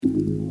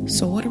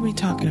So what are we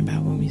talking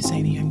about when we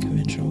say the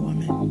unconventional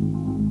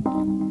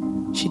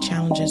woman? She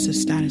challenges the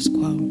status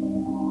quo.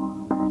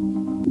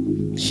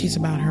 She's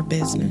about her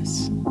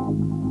business.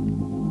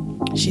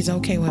 She's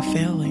okay with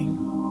failing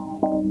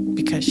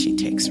because she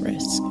takes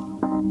risks.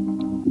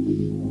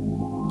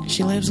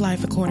 She lives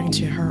life according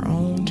to her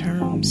own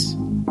terms.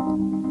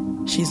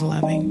 She's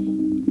loving.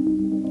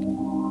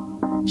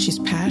 She's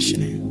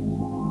passionate.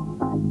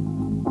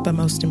 But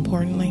most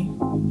importantly,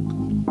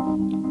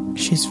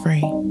 she's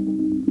free.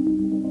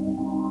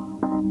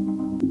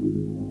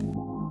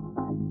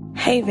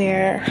 Hey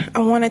there. I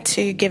wanted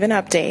to give an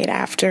update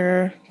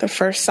after the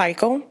first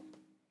cycle.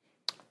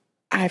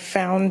 I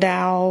found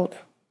out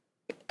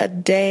 2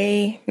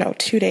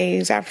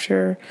 days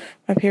after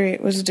my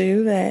period was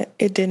due that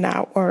it did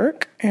not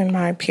work and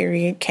my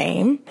period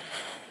came.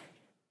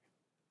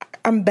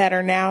 I'm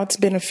better now. It's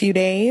been a few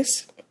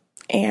days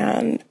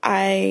and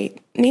I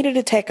needed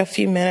to take a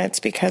few minutes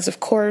because, of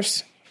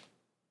course,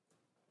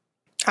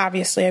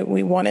 obviously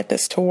we wanted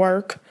this to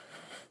work.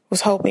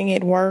 Was hoping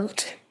it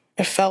worked.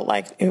 It felt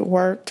like it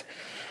worked.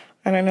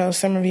 And I know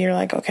some of you are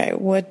like, okay,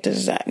 what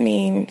does that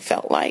mean?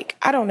 Felt like,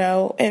 I don't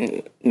know.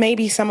 And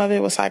maybe some of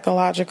it was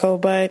psychological,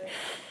 but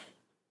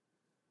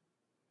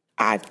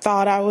I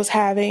thought I was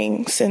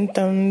having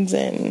symptoms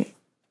and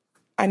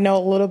I know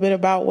a little bit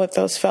about what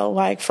those felt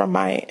like from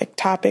my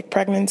ectopic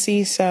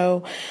pregnancy.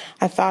 So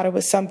I thought it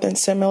was something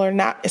similar,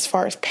 not as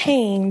far as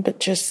pain, but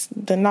just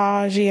the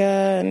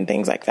nausea and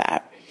things like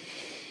that.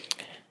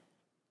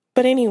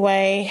 But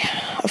anyway,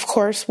 of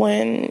course,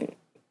 when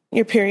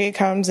your period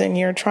comes and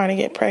you're trying to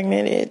get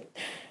pregnant,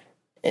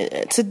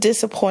 it's a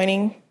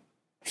disappointing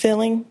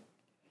feeling.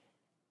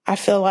 I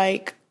feel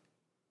like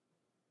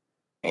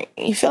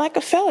you feel like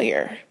a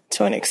failure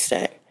to an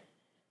extent.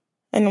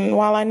 And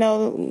while I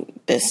know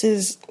this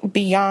is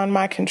beyond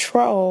my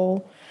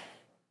control,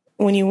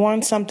 when you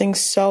want something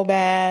so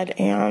bad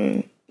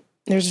and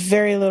there's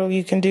very little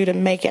you can do to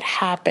make it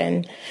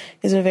happen,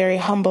 is a very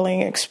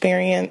humbling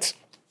experience.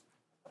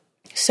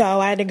 So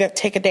I had to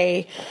take a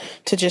day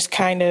to just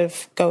kind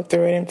of go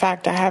through it. In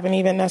fact, I haven't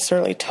even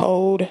necessarily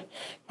told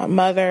my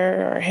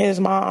mother or his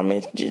mom.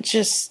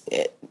 It's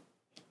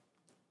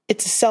a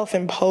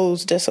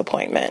self-imposed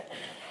disappointment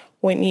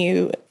when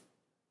you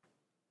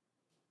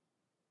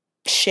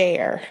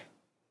share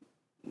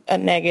a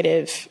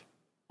negative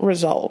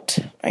result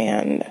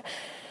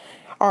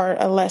or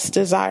a less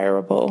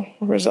desirable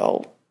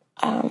result.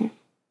 You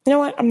know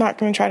what? I'm not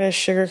going to try to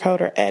sugarcoat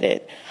or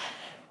edit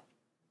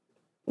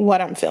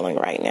what I'm feeling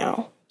right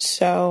now.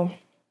 So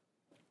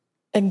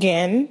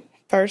again,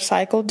 first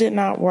cycle did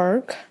not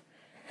work.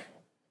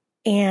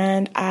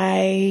 And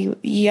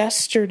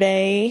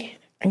yesterday,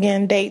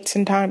 again, dates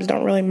and times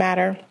don't really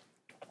matter,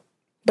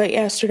 but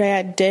yesterday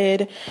I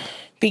did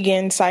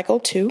begin cycle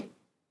 2.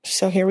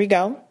 So here we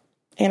go.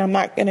 And I'm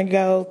not going to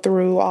go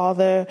through all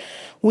the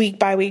week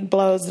by week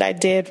blows that I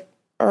did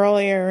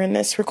earlier in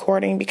this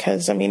recording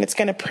because, it's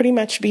going to pretty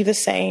much be the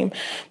same.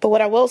 But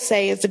what I will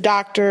say is the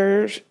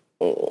doctor,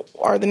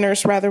 or the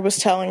nurse rather, was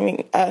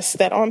telling us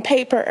that on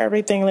paper,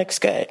 everything looks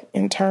good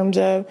in terms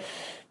of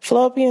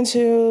fallopian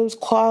tubes,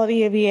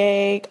 quality of the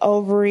egg,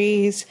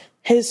 ovaries,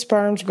 his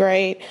sperm's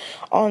great.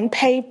 On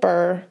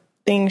paper,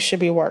 things should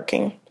be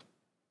working.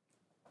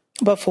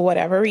 But for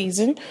whatever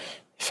reason,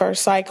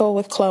 first cycle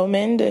with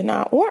Clomid did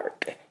not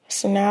work.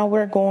 So now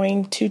we're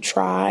going to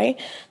try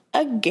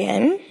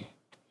again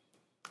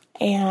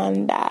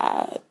and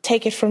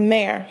take it from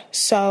there.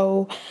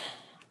 So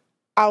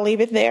I'll leave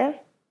it there.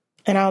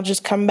 And I'll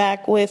just come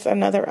back with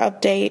another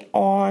update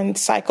on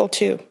cycle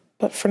 2.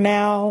 But for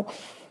now,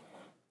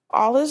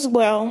 all is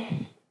well.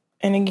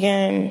 And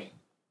again,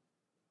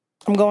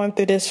 I'm going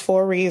through this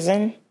for a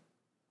reason.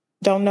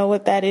 Don't know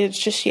what that is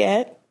just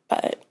yet,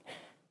 but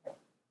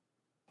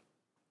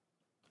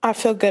I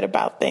feel good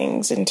about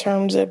things in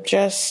terms of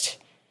just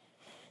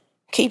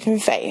keeping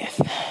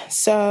faith.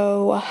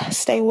 So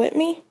stay with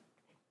me.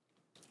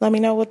 Let me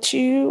know what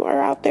you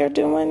are out there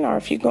doing, or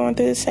if you're going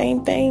through the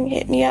same thing,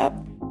 hit me up.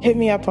 Hit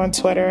me up on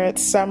Twitter at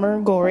Summer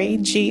Gory,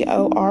 Gory,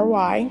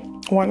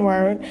 one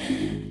word.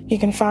 You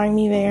can find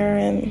me there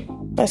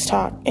and let's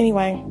talk.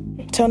 Anyway,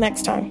 till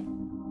next time.